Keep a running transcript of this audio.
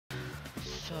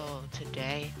So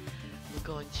today we're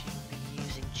going to be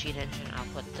using Cheat Engine. I'll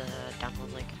put the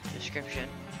download link in the description.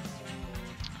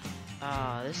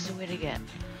 This is a way to get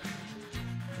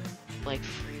like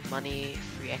free money,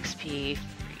 free XP,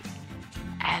 free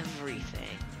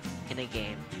everything in a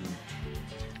game.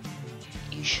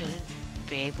 You shouldn't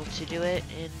be able to do it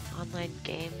in online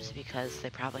games because they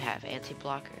probably have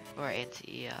anti-blocker or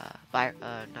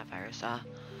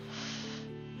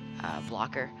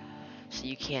blocker, so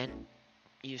you can't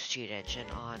use Cheat Engine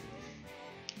on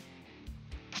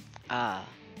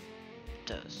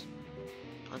those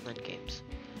online games,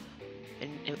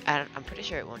 and I'm pretty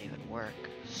sure it won't even work.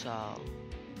 So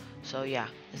yeah,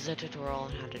 this is a tutorial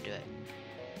on how to do it.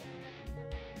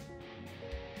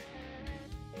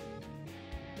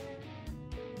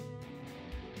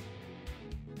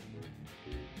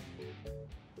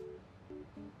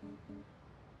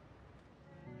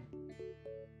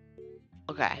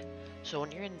 Okay, so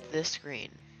when you're in this screen,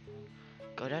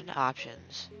 go down to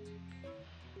options,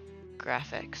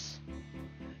 graphics,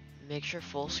 make sure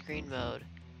full screen mode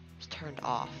is turned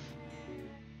off,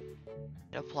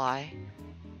 apply,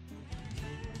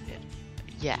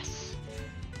 yes,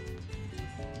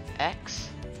 X,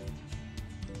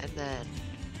 and then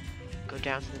go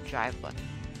down to the drive button,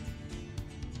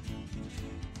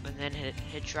 and then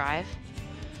hit drive,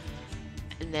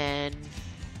 and then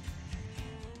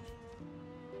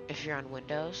if you're on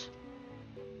Windows,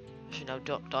 actually no,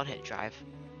 don't hit drive.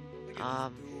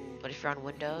 But if you're on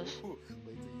Windows,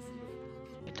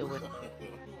 hit the win.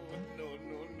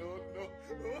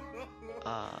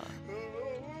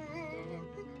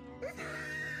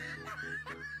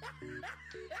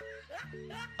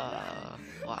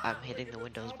 Well, I'm hitting the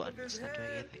Windows button. It's not doing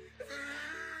anything.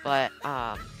 But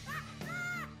oh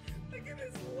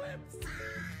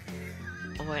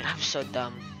wait, I'm so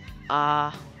dumb.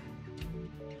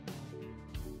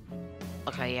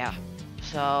 Okay, yeah.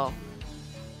 So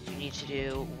you need to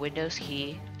do Windows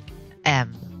key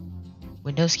M.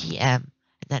 Windows key M,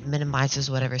 and that minimizes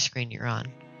whatever screen you're on.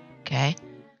 Okay?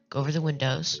 Go over to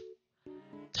Windows,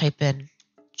 type in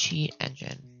Cheat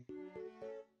Engine.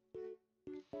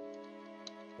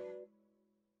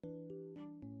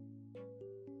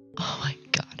 Oh my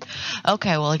god.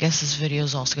 Okay, well I guess this video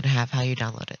is also gonna have how you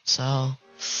download it. So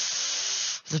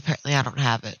apparently I don't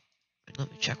have it.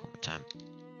 Let me check one more time.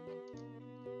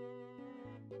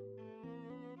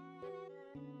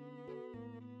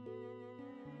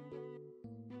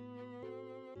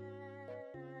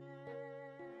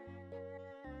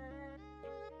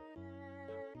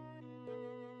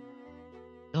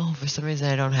 No, for some reason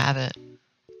I don't have it.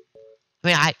 I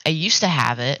mean, I used to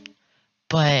have it,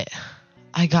 but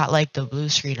I got like the blue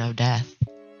screen of death.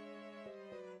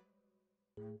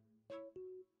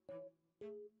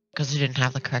 Because I didn't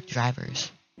have the correct drivers.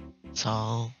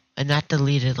 So, and that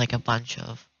deleted like a bunch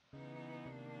of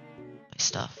my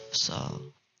stuff,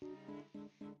 so.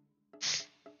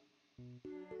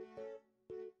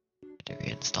 To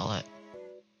reinstall it.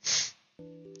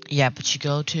 Yeah, but you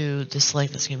go to this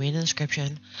link that's gonna be in the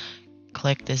description.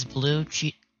 Click this blue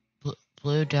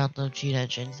download Cheat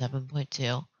Engine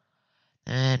 7.2,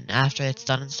 and after it's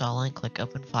done installing, click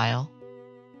Open File.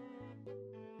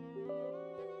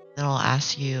 Then it'll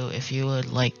ask you if you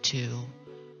would like it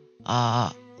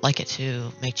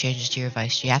to make changes to your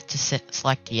device. You have to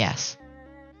select yes,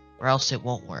 or else it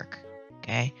won't work.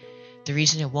 Okay. The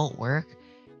reason it won't work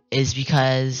is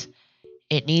because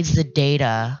it needs the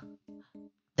data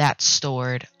that's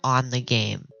stored on the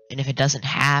game, and if it doesn't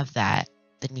have that,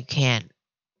 then you can't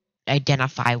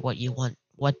identify what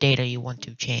data you want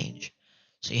to change.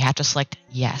 So you have to select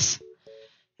yes,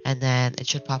 and then it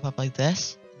should pop up like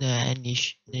this. Then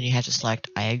you have to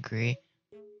select I agree.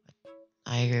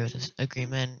 I agree with this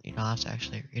agreement. You don't have to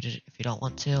actually read it if you don't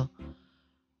want to.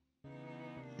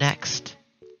 Next,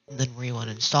 and then where you want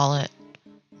to install it.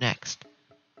 Next.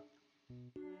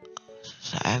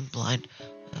 Sorry, I'm blind.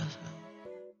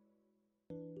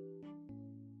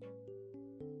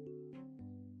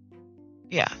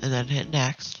 Yeah, and then hit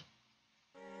next.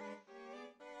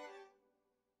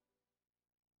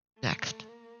 Next.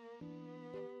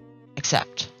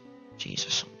 Accept. Jeez,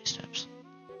 there's so many steps.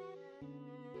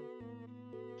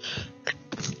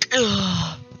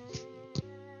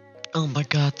 Oh my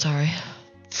god, sorry.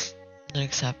 And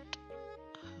accept.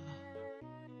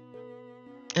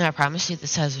 And I promise you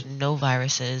this has no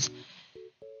viruses.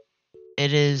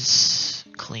 It is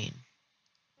clean.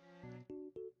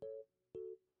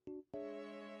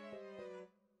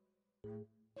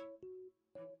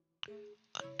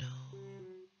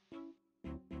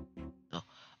 No.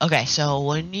 Okay, so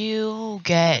when you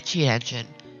get Cheat Engine,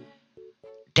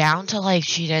 down to like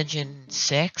Cheat Engine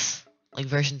 6, like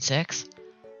version 6,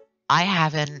 I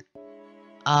haven't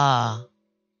uh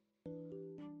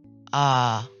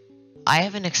uh I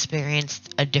haven't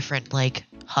experienced a different like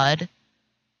HUD,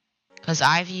 because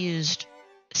I've used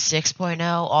 6.0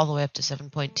 all the way up to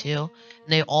 7.2, and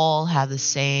they all have the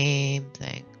same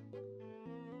thing.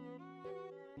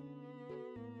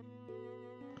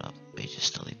 Oh, let me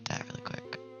just delete that really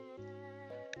quick.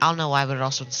 I don't know why, but it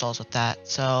also installs with that.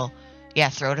 So yeah,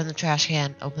 throw it in the trash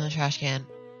can, open the trash can,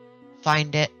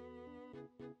 find it.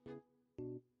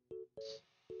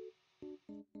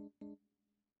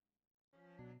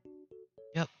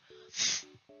 Yep.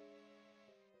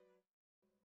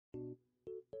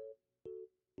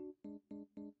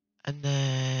 And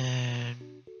then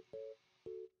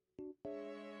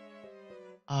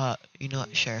you know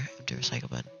what? Sure, empty recycle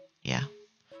bin. Yeah,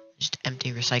 just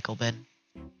empty recycle bin.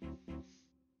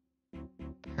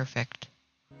 Perfect.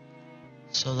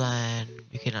 So then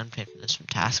we can unpin this from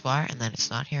taskbar, and then it's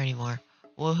not here anymore.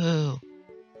 Woohoo!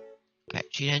 Okay,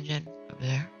 cheat engine over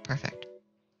there. Perfect.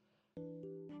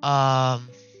 Yeah,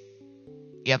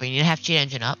 but you need to have cheat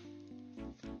engine up.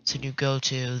 So you go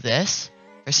to this.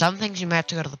 For some things, you might have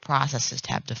to go to the processes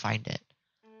tab to find it,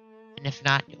 and if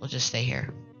not, it will just stay here.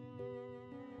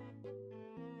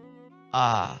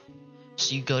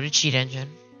 So you go to cheat engine,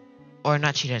 or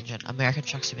not cheat engine, American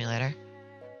Truck Simulator.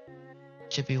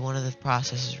 Should be one of the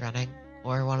processes running,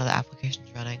 or one of the applications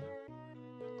running.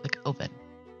 Click open.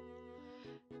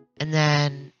 And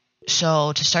then,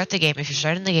 so to start the game, if you're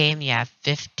starting the game, you have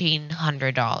 $1,500,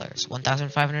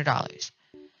 $1,500.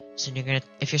 So you're gonna,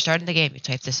 if you're starting the game, you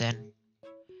type this in.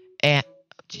 And,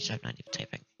 oh, geez, I'm not even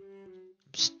typing.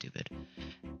 I'm stupid.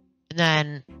 And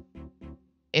then,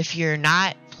 if you're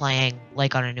not playing,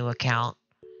 like on a new account,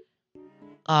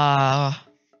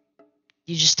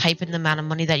 you just type in the amount of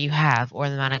money that you have, or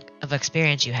the amount of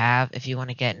experience you have if you want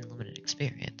to get unlimited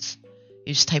experience.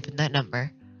 You just type in that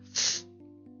number.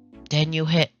 Then you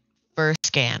hit first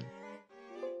scan.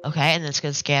 Okay, and it's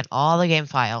going to scan all the game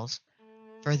files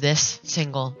for this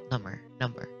single number.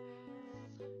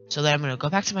 So then I'm going to go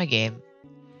back to my game.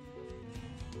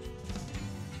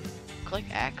 Click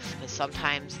X, because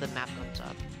sometimes the map comes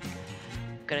up.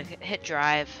 I'm going to hit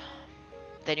drive.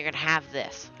 Then you're going to have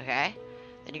this, okay?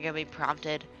 Then you're going to be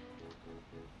prompted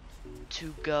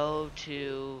to go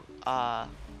to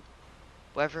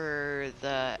wherever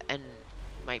the end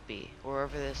might be, or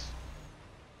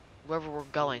wherever we're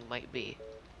going might be.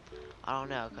 I don't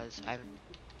know, because I'm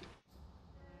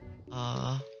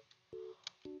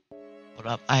hold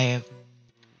up, I have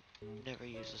never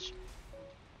used this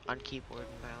on keyboard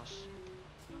and mouse.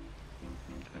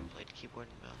 Never played keyboard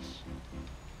and mouse.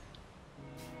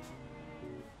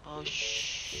 Oh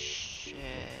shit,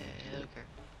 okay.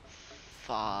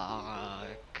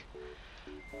 Fuck.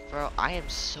 Bro, I am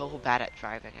so bad at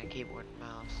driving on keyboard and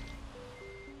mouse.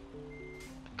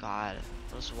 God,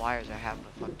 those wires are having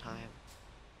a fun time.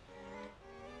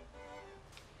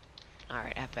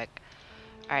 Alright, epic.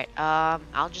 Alright,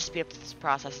 I'll just speed up this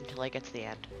process until I get to the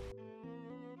end.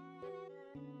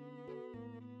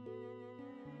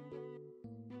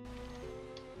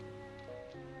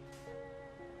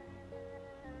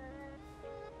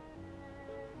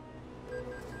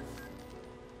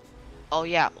 Oh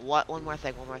yeah, one more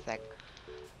thing.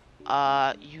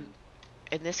 And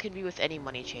this can be with any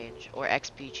money change or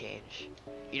XP change.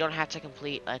 You don't have to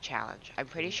complete a challenge. I'm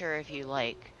pretty sure if you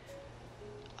like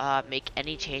make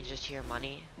any changes to your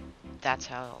money, that's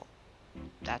how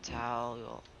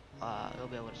you'll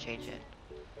be able to change it.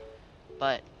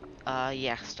 But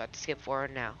yeah, start to skip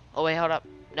forward now. Oh wait, hold up.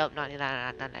 Nope, not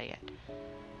yet.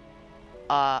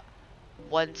 Uh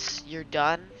Once you're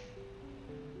done,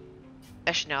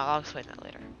 actually no, I'll explain that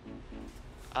later.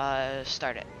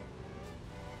 Start it.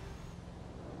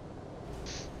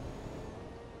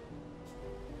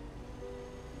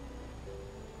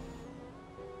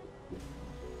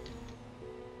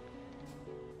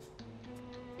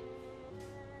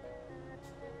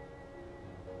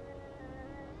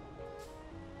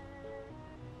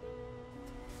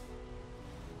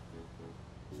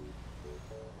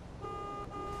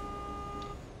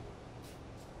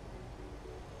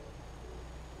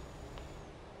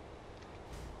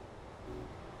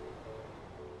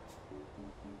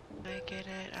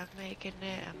 I'm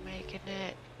making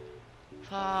it.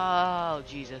 Oh,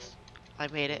 Jesus. I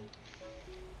made it.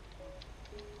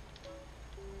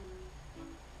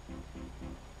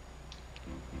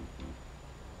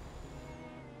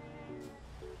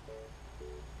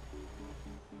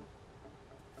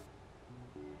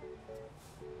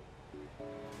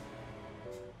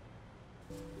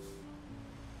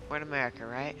 We're in America,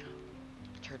 right?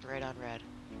 Turn right on red.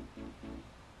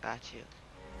 Got you.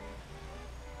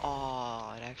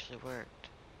 Oh, it actually worked.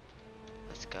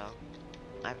 Let's go.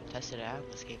 I haven't tested it out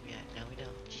in this game yet. Now we know.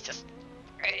 Jesus.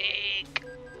 Break.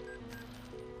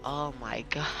 Oh my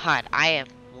god. I am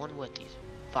one with these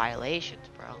violations,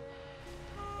 bro.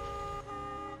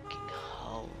 Fucking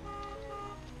hoe.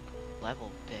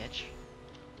 Level, bitch.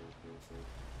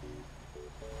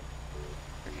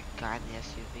 Freaking guy in the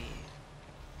SUV.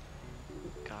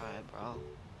 God, bro.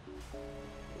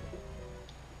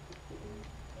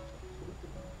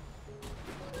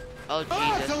 Oh,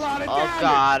 Jesus. Oh,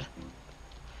 God.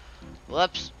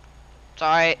 Whoops.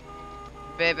 Sorry.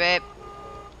 Babe, babe.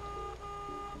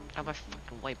 I'm a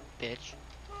fucking white bitch.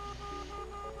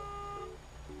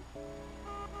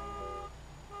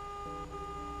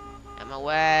 I'm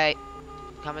away.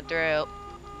 Coming through. Where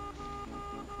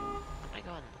am I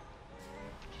going?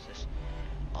 Jesus.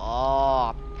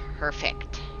 Oh,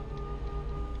 perfect.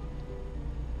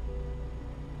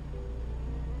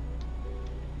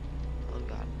 Oh,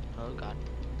 God. Oh, God.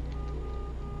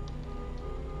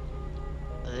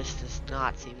 This does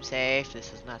not seem safe. This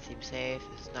does not seem safe.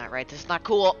 This is not right. This is not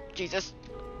cool. Jesus.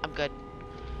 I'm good.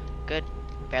 Good.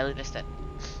 Barely missed it.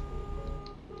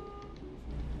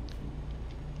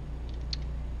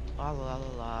 La la la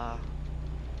la.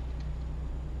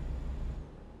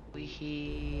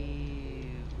 Weehee.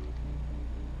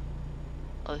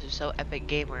 Oh, this is so epic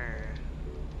gamer.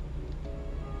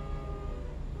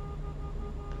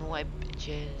 I'm a white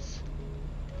bitches.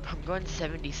 I'm going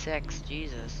 76.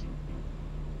 Jesus.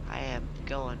 I am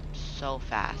going so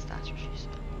fast. That's what she said.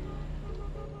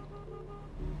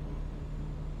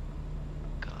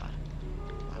 God.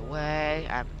 My way.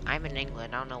 I'm in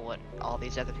England. I don't know what all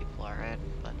these other people are in,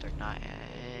 but they're not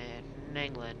in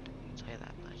England. I'll tell you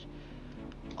that much.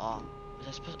 Oh, was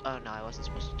I supposed? Oh no, I wasn't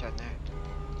supposed to turn there.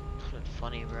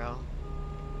 Funny, bro.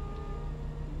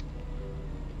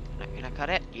 Can I cut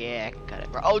it? Yeah, I can cut it,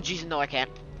 bro. Oh, jeez, no, I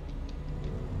can't.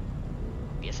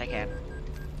 Yes, I can.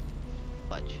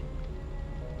 Fudge.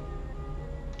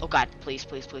 Oh God, please,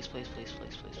 please, please, please, please,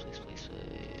 please, please, please, please, please.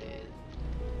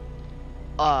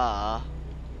 Hold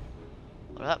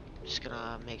up. Just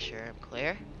gonna make sure I'm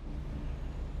clear.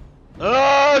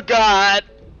 Oh God,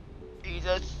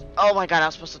 Jesus. Oh my God, I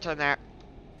was supposed to turn there.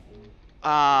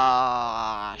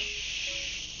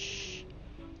 Shh.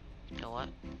 You know what?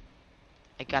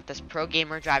 I got this pro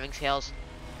gamer driving skills.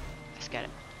 Let's get it.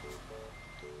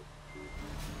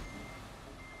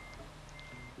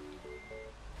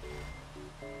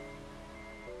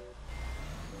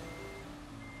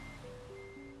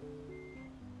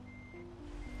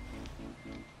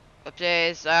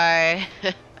 Oopsies, sorry.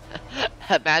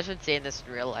 Imagine seeing this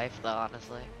in real life though,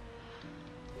 honestly.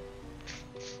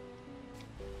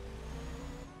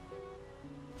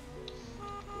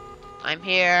 I'm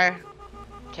here.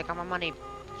 Take out my money,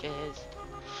 bitches.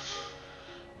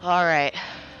 Alright.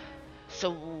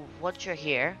 So once you're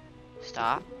here,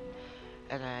 stop.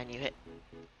 And then you hit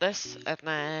this, and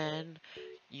then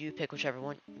you pick whichever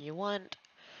one you want.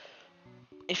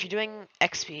 If you're doing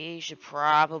XP, you should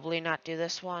probably not do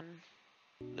this one.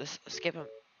 Just skip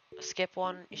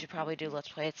one. You should probably do Let's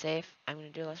Play It Safe. I'm gonna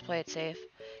do Let's Play It Safe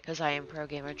because I am pro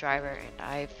gamer driver and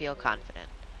I feel confident.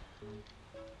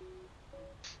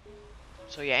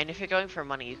 So yeah, and if you're going for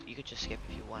money, you could just skip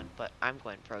if you want, but I'm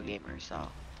going pro gamer, so.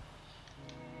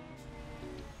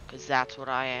 Because that's what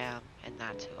I am, and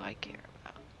that's who I care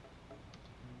about.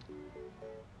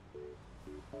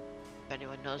 If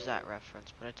anyone knows that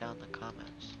reference, put it down in the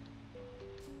comments.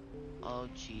 Oh,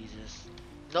 Jesus.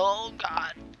 No,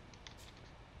 God!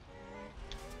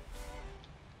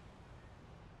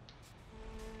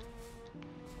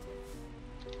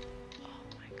 Oh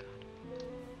my God.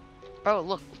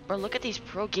 Bro, look at these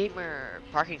pro gamer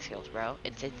parking skills, bro.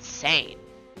 It's insane.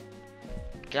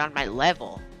 Get on my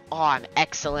level. Oh, I'm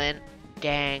excellent.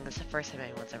 Dang, that's the first time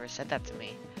anyone's ever said that to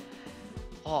me.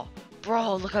 Oh,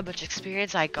 bro, look how much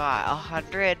experience I got.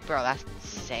 100, bro, that's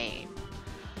insane.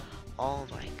 Oh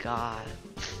my God.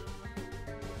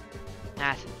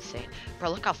 That's insane.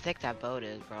 Bro, look how thick that boat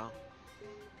is, bro.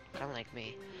 Kind of like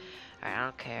me. Alright, I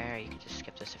don't care. You can just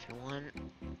skip this if you want.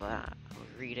 But I'll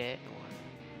read it or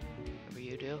whatever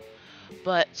you do.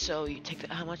 But, so you take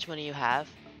how much money you have?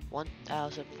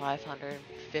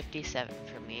 1,557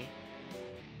 for me.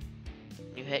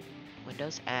 You hit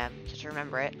Windows M. Just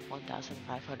remember it.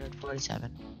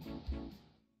 1,547.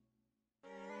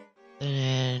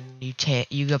 And then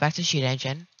you go back to Sheet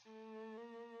Engine.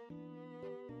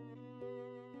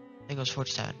 It goes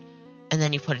 47. And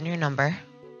then you put in your number.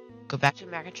 Go back to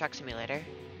American Truck Simulator.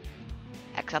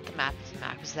 X out the map if the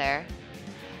map is there.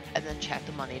 And then check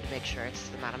the money to make sure it's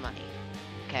the amount of money.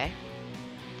 Okay?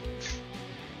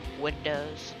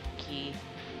 Windows, key,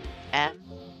 M,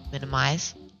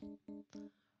 minimize,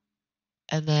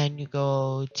 and then you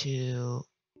go to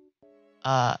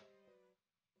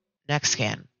next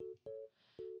scan.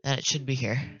 Then it should be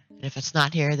here. And if it's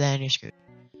not here, then you're screwed.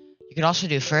 You could also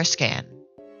do first scan,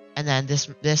 and then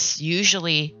this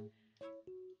usually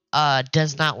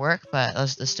does not work, but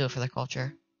let's do it for the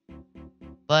culture.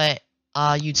 But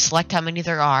you'd select how many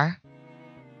there are.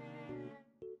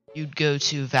 You'd go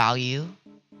to value,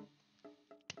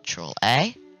 Control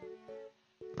A,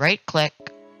 right click,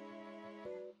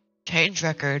 change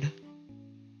record,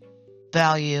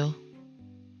 value.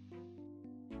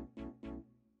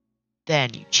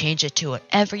 Then you change it to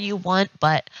whatever you want,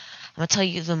 but I'm gonna tell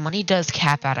you the money does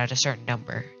cap out at a certain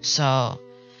number. So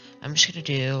I'm just gonna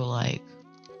do like,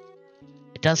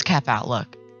 it does cap out,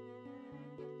 look.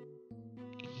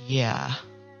 Yeah.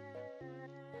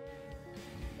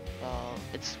 Well,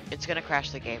 it's gonna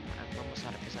crash the game. I'm almost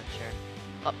 100% sure.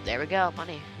 Oh, there we go,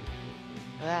 money.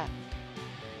 Look at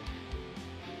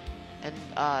that.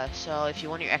 And so if you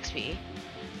want your XP,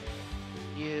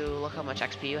 you look how much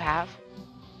XP you have.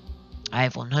 I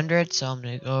have 100, so I'm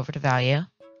gonna go over to value,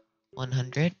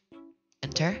 100,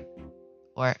 enter,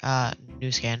 or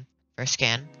new scan, first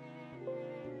scan.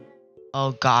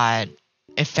 Oh god,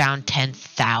 it found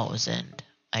 10,000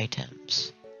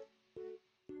 items.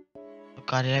 Oh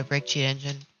god, did I break cheat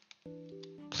engine?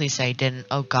 Please say I didn't.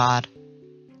 Oh god.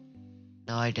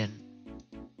 No, I didn't.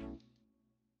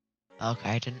 Okay,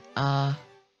 I didn't.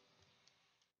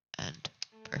 And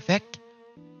perfect.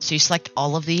 So you select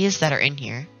all of these that are in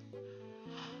here.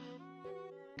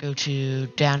 Go to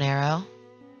down arrow.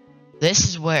 This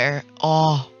is where,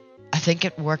 I think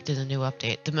it worked in the new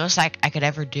update. The most I could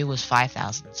ever do was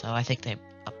 5,000, so I think they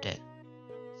upped it.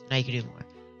 So now you can do more.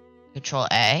 Control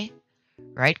A,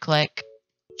 right click,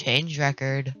 change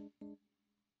record,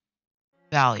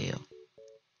 value.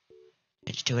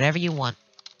 Just do whatever you want.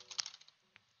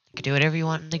 You can do whatever you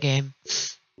want in the game.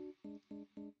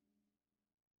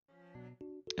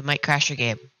 It might crash your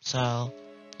game, so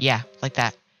yeah, like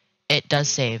that. It does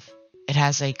save. It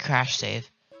has a crash save.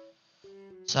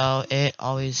 So it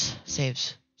always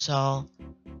saves. So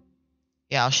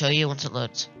yeah, I'll show you once it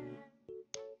loads.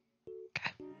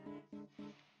 Okay.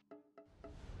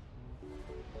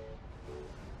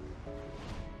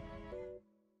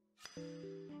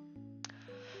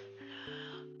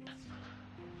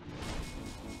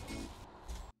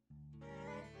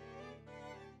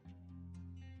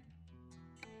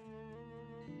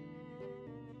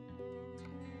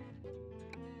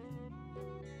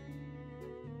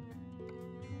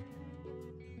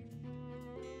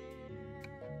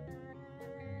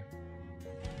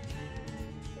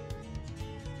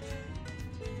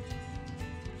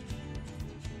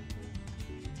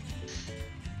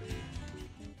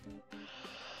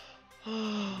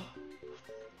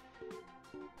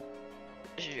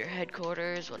 This is your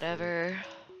headquarters, whatever.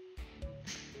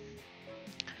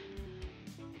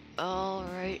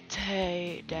 Alright,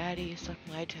 hey, daddy, suck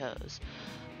my toes.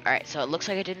 Alright, so it looks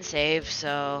like it didn't save,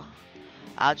 so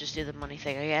I'll just do the money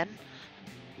thing again.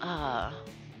 No,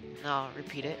 I'll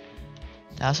repeat it.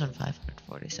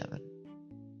 1,547.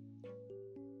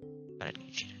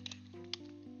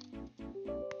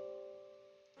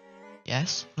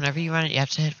 Yes, whenever you run it, you have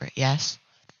to hit for it. Yes.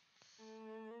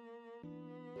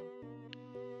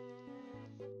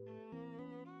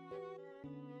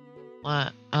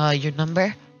 What? Your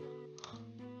number?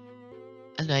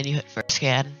 And then you hit first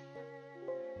scan.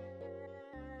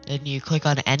 Then you click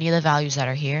on any of the values that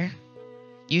are here.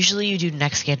 Usually you do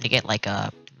next scan to get like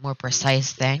a more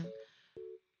precise thing.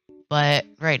 But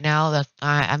right now that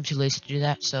I'm too lazy to do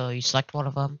that, so you select one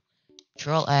of them.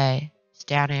 Control A, it's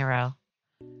down arrow.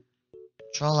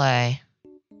 Control A,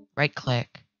 right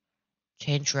click,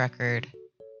 change record,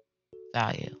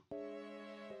 value.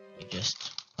 You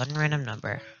just put in a random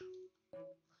number.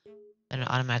 Then it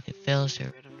automatically fills to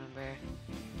a random number.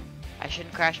 I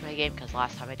shouldn't crash my game because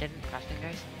last time I didn't. Cross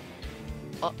fingers.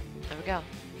 Oh, there we go.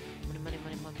 Money, money,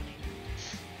 money, money, money.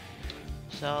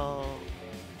 So,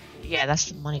 yeah,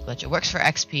 that's the money glitch. It works for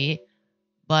XP,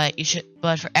 but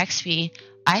for XP,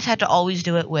 I've had to always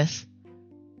do it with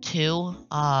two,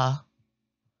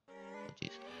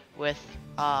 what's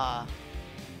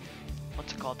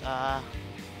it called?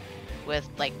 With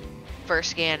like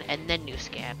first scan and then new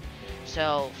scan.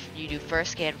 So you do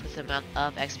first scan with the amount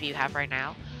of XP you have right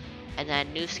now, and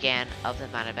then new scan of the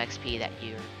amount of XP that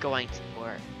you're going to,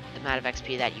 or the amount of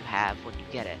XP that you have when you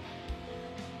get it.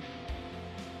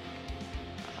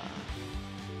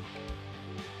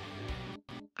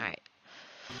 Alright.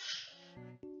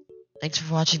 Thanks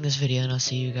for watching this video, and I'll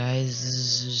see you guys.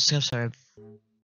 Subscribe.